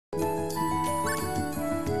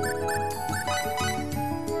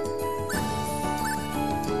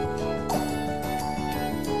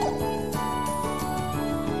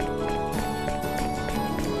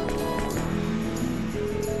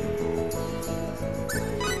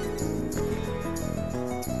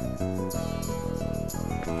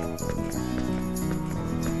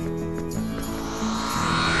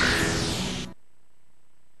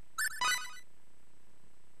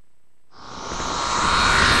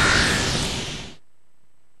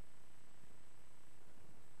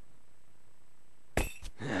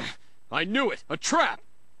I knew it! A trap!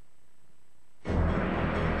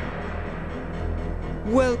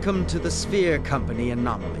 Welcome to the Sphere Company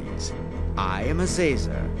Anomalies. I am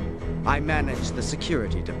Azazer. I manage the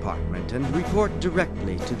security department and report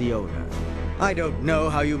directly to the owner. I don't know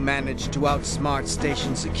how you managed to outsmart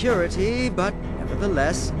station security, but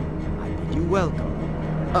nevertheless, I bid you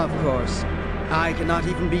welcome. Of course, I cannot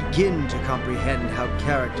even begin to comprehend how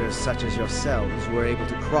characters such as yourselves were able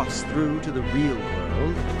to cross through to the real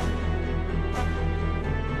world.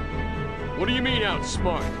 What do you mean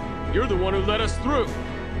outsmart? You're the one who let us through.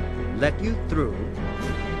 Let you through?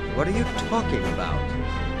 What are you talking about?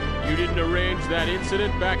 You didn't arrange that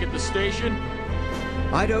incident back at the station?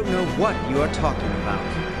 I don't know what you are talking about,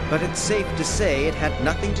 but it's safe to say it had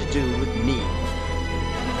nothing to do with me.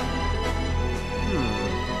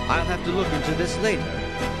 I'll have to look into this later.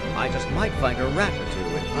 I just might find a rat or two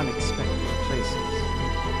in unexpected places.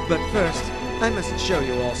 But first, I must show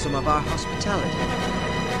you all some of our hospitality.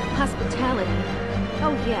 Hospitality?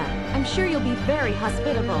 Oh yeah, I'm sure you'll be very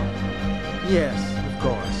hospitable. Yes, of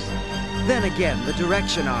course. Then again, the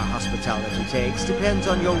direction our hospitality takes depends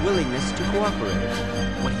on your willingness to cooperate.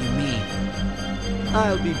 What do you mean?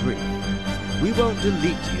 I'll be brief. We won't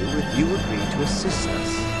delete you if you agree to assist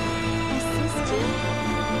us. Assist you?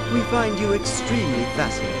 We find you extremely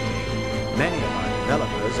fascinating. Many of our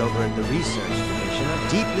developers over at the research division are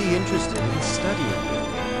deeply interested in studying you.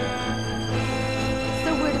 So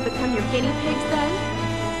we're to become your guinea pigs then?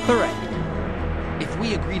 Correct. If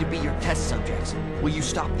we agree to be your test subjects, will you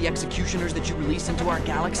stop the executioners that you release into our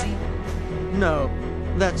galaxy? No,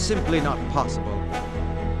 that's simply not possible.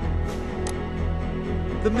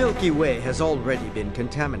 The Milky Way has already been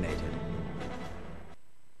contaminated.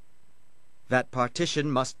 That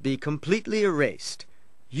partition must be completely erased.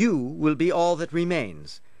 You will be all that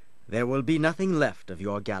remains. There will be nothing left of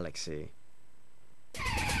your galaxy.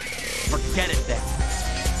 Forget it then.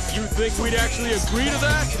 You think we'd actually agree to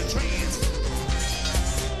that?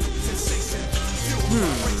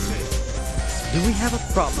 Do we have a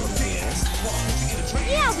problem here?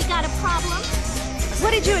 Yeah, we got a problem.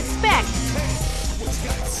 What did you expect?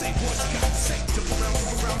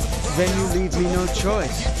 Then you leave me no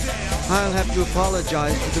choice. I'll have to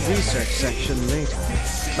apologize to the research section later.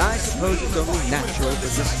 I suppose it's only natural for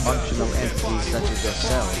dysfunctional entities such as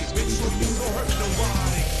yourselves to be deleted.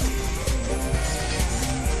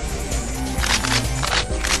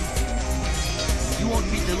 You won't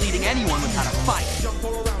be deleting anyone without a fight. Jump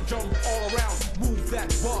all around, move that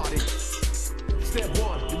body. Step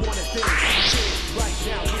one, you want it big. Right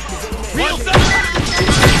now, Real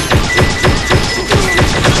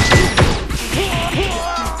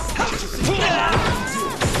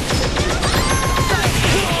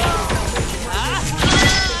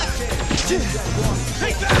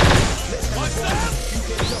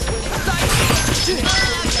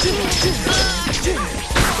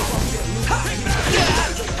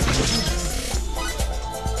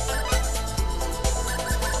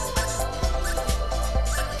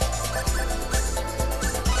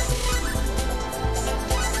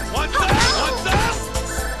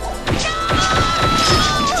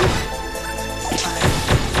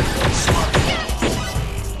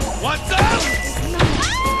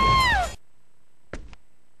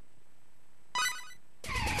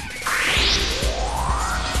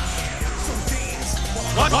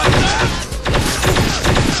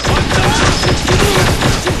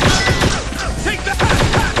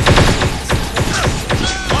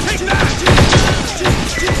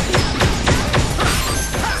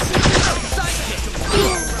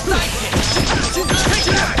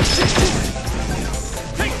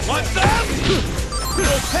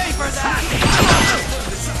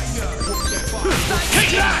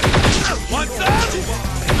Take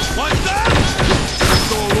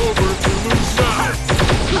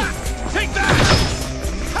that!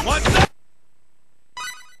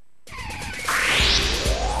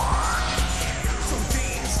 What's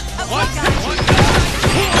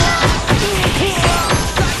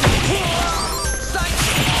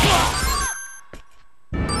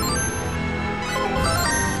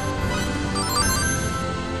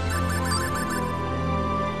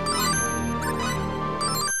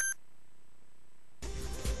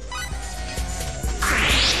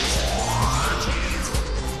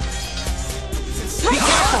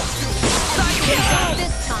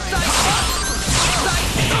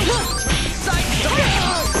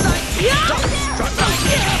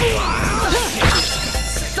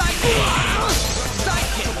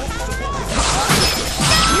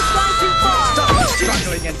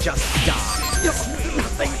struggling and just die. You're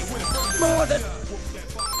nothing more than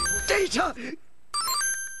data.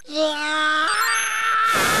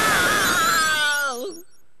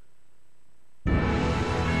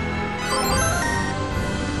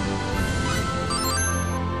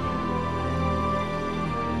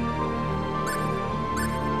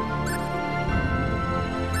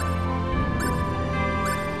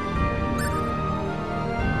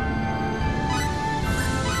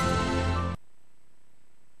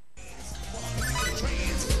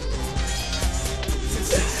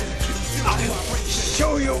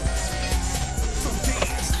 you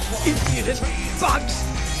impudent bugs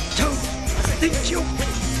don't think you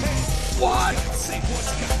what?